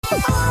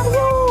Are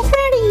you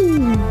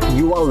ready?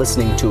 You are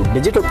listening to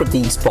Digital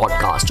Pratik's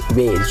podcast,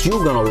 where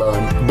you're gonna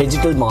learn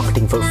digital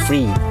marketing for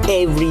free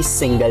every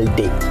single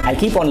day. I'll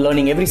keep on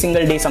learning every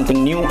single day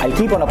something new. I'll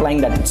keep on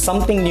applying that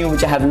something new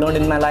which I have learned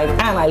in my life,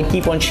 and I'll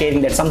keep on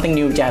sharing that something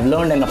new which I have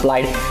learned and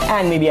applied,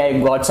 and maybe I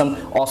got some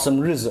awesome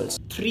results.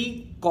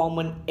 3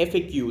 common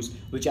FAQs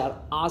which are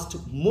asked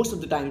most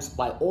of the times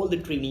by all the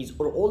trainees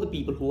or all the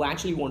people who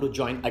actually want to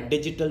join a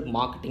digital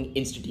marketing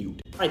institute.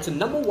 Alright, so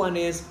number 1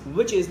 is,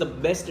 which is the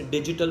best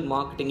digital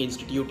marketing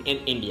institute in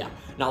India?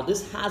 Now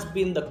this has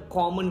been the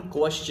common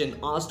question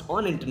asked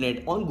on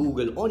internet, on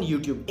Google, on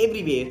YouTube,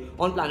 everywhere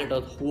on planet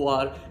Earth who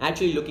are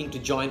actually looking to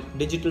join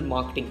digital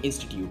marketing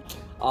institute.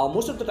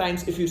 Most of the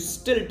times, if you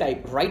still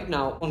type right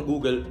now on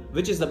Google,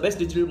 which is the best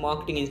digital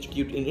marketing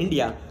institute in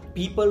India,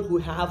 people who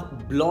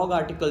have blog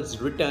articles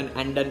written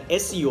and done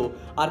SEO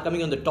are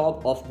coming on the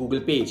top of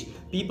Google page.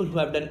 People who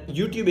have done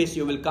YouTube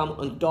SEO will come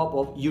on top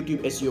of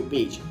YouTube SEO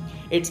page.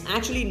 It's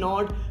actually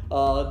not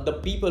the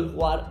people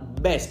who are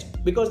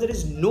best, because there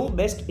is no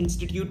best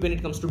institute when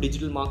it comes to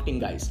digital marketing,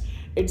 guys.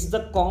 It's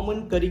the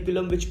common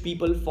curriculum which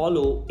people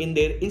follow in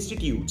their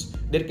institutes.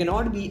 There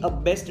cannot be a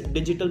best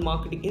digital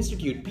marketing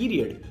institute,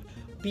 period.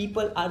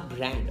 People are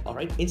brand, all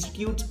right?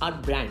 Institutes are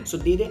brand, so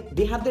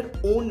they have their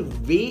own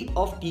way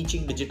of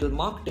teaching digital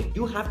marketing.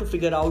 You have to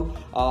figure out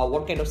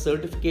what kind of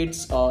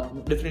certificates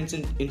different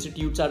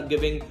institutes are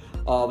giving,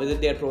 whether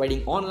they are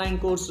providing online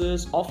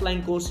courses,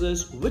 offline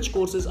courses, which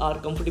courses are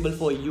comfortable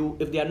for you.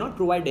 If they are not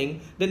providing,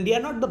 then they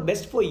are not the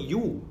best for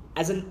you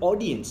as an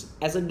audience,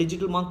 as a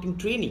digital marketing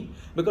trainee.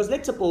 Because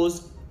let's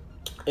suppose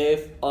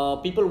if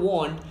people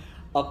want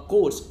a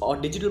course or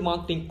digital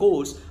marketing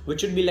course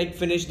which should be like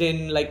finished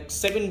in like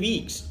 7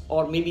 weeks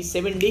or maybe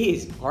 7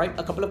 days, all right?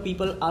 A couple of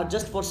people are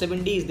just for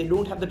 7 days, they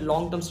don't have that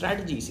long-term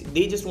strategies.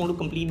 They just want to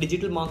complete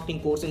digital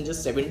marketing course in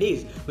just 7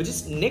 days, which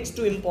is next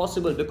to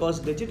impossible, because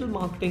digital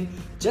marketing,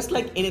 just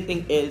like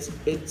anything else,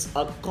 it's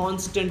a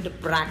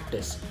constant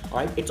practice, all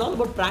right? It's all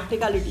about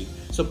practicality.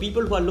 So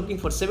people who are looking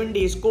for 7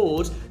 days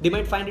course, they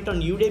might find it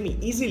on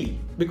Udemy easily,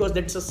 because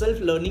that's a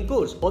self-learning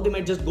course, or they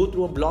might just go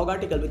through a blog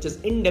article which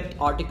is in-depth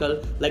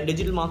article like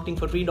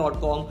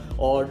digitalmarketingforfree.com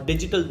or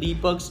Digital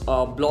Deepak's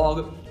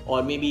blog,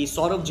 or maybe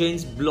Saurabh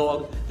Jain's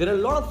blog. There are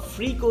a lot of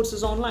free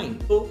courses online.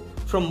 So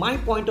from my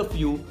point of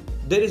view,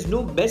 there is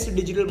no best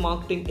digital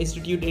marketing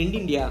institute in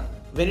India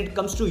when it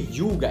comes to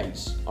you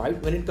guys, all right?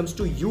 When it comes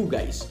to you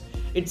guys,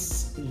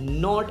 it's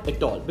not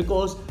at all,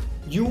 because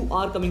you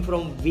are coming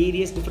from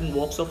various different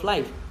walks of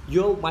life.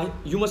 You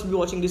must be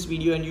watching this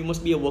video and you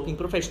must be a working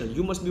professional.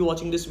 You must be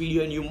watching this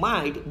video and you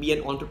might be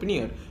an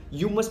entrepreneur.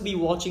 You must be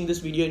watching this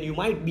video and you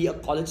might be a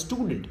college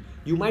student.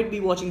 You might be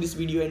watching this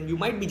video and you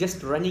might be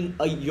just running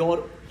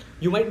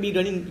you might be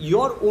running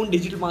your own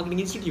digital marketing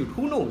institute.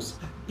 Who knows?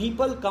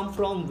 People come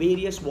from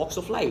various walks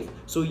of life.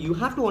 So you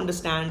have to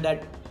understand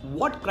that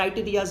what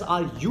criterias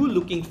are you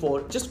looking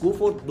for. Just go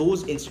for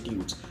those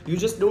institutes. You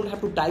just don't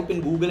have to type in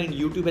Google and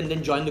YouTube and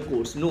then join the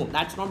course. No,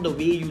 that's not the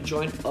way you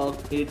join a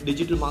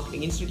digital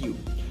marketing institute.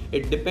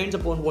 It depends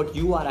upon what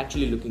you are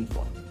actually looking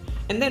for.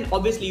 And then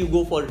obviously you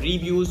go for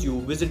reviews,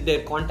 you visit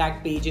their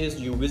contact pages,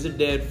 you visit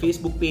their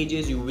Facebook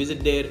pages, you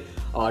visit their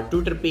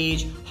Twitter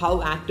page,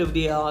 how active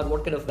they are,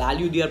 what kind of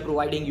value they are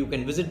providing. You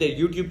can visit their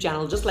YouTube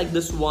channel just like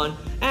this one,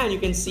 and you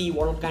can see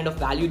what kind of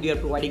value they are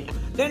providing.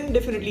 Then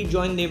definitely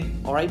join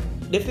them, all right?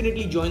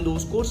 Definitely join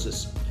those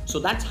courses. So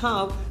that's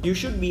how you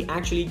should be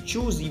actually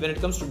choosy when it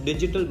comes to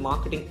Digital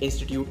Marketing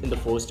Institute in the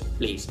first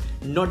place.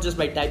 Not just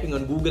by typing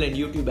on Google and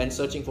YouTube and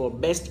searching for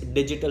best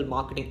digital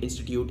marketing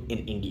institute in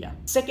India.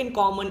 Second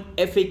common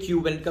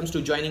FAQ when it comes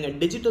to joining a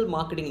digital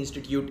marketing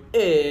institute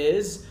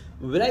is,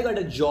 will I get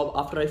a job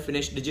after I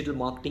finish digital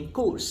marketing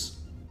course?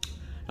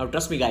 Now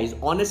trust me guys,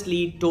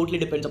 honestly, totally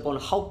depends upon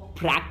how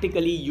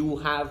practically you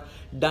have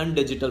done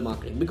digital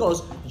marketing,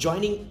 because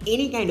joining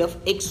any kind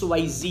of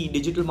XYZ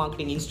digital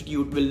marketing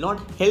institute will not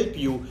help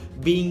you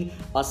being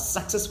a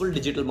successful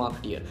digital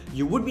marketer.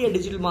 You would be a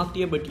digital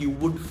marketer, but you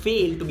would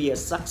fail to be a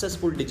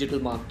successful digital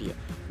marketer.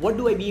 What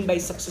do I mean by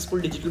successful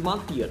digital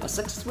marketer? A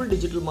successful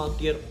digital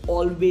marketer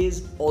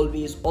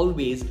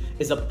always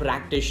is a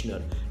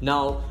practitioner.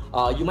 Now,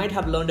 you might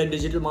have learned a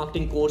digital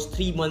marketing course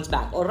 3 months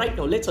back. Or right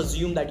now, let's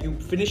assume that you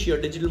finish your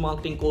digital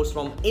marketing course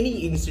from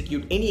any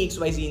institute, any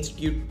XYZ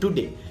institute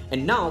today.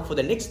 And now for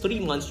the next 3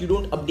 months, you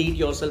don't update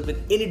yourself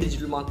with any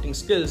digital marketing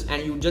skills,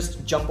 and you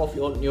just jump off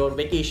your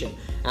vacation,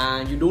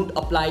 and you don't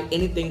apply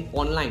anything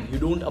online. You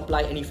don't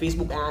apply any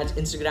Facebook ads,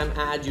 Instagram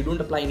ads. You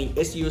don't apply any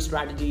SEO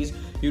strategies.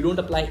 You don't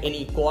apply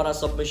any Quora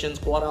submissions,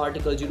 Quora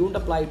articles. You don't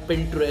apply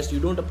Pinterest. You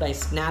don't apply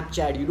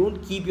Snapchat. You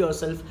don't keep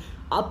yourself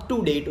up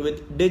to date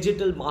with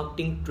digital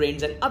marketing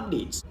trends and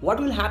updates. What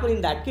will happen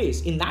in that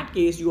case? In that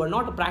case, you are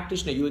not a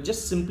practitioner. You are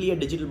just simply a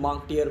digital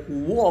marketer who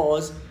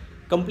was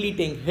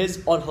completing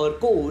his or her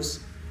course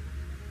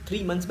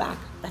 3 months back.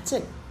 That's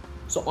it.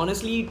 So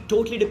honestly, it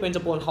totally depends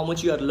upon how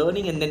much you are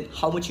learning, and then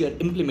how much you are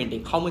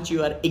implementing, how much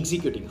you are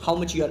executing, how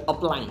much you are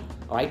applying.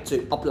 All right.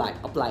 So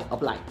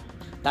apply.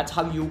 That's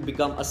how you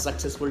become a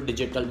successful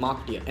digital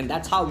marketer, and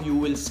that's how you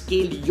will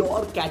scale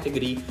your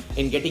category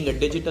in getting a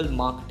digital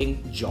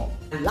marketing job.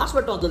 And last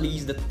but not the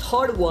least, the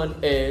third one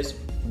is,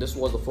 this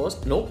was the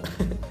first, no,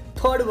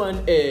 third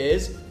one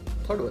is,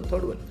 can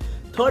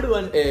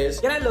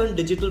I learn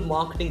digital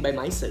marketing by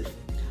myself?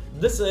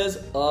 This is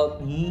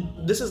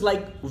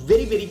like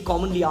very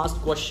commonly asked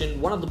question,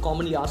 one of the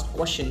commonly asked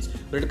questions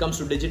when it comes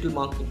to Digital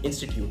Marketing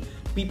Institute.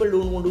 People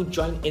don't want to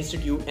join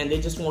institute and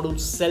they just want to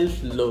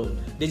self-learn.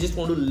 They just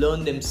want to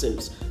learn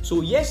themselves.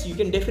 So yes, you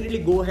can definitely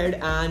go ahead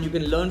and you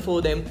can learn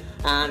for them.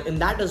 And in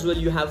that as well,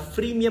 you have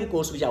freemium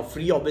course which are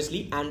free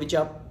obviously, and which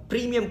are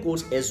premium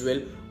course as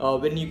well,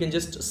 when you can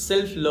just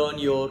self-learn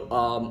your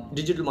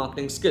digital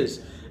marketing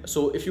skills.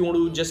 So if you want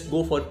to just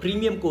go for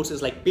premium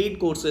courses like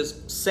paid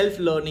courses,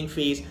 self-learning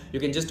phase, you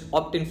can just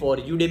opt in for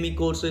Udemy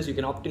courses, you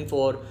can opt in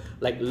for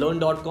like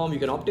learn.com, you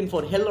can opt in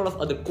for a hell lot of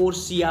other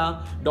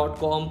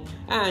Coursera.com,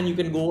 and you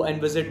can go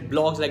and visit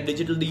blogs like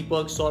Digital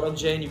Deepak, Saurabh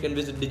Jain, you can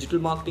visit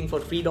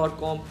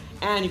digitalmarketingforfree.com,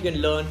 and you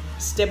can learn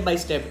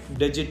step-by-step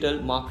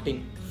digital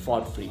marketing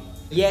for free.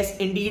 Yes,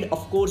 indeed,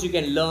 of course, you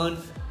can learn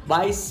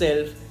by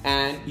self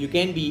and you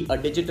can be a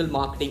digital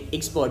marketing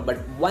expert.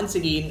 But once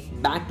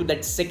again, back to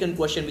that second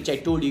question which I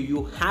told you,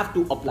 you have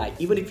to apply.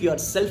 Even if you are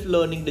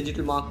self-learning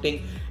digital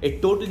marketing, it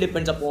totally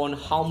depends upon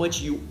how much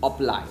you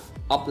apply.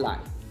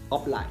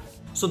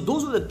 So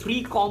those are the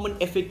 3 common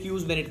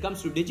FAQs when it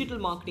comes to Digital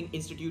Marketing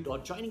Institute or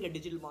joining a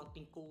digital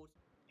marketing course.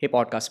 Hey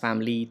podcast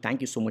family,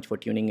 thank you so much for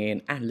tuning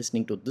in and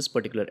listening to this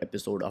particular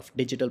episode of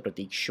Digital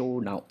Pratik Show.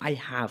 Now I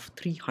have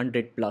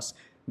 300 plus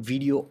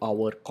video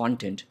hour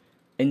content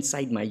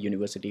inside my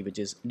university, which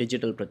is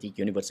Digital Pratik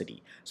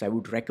University. So I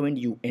would recommend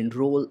you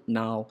enroll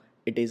now.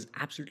 It is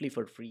absolutely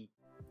for free.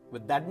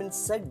 With that being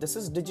said, this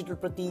is Digital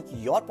Pratik,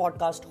 your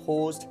podcast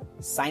host,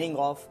 signing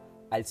off.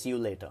 I'll see you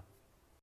later.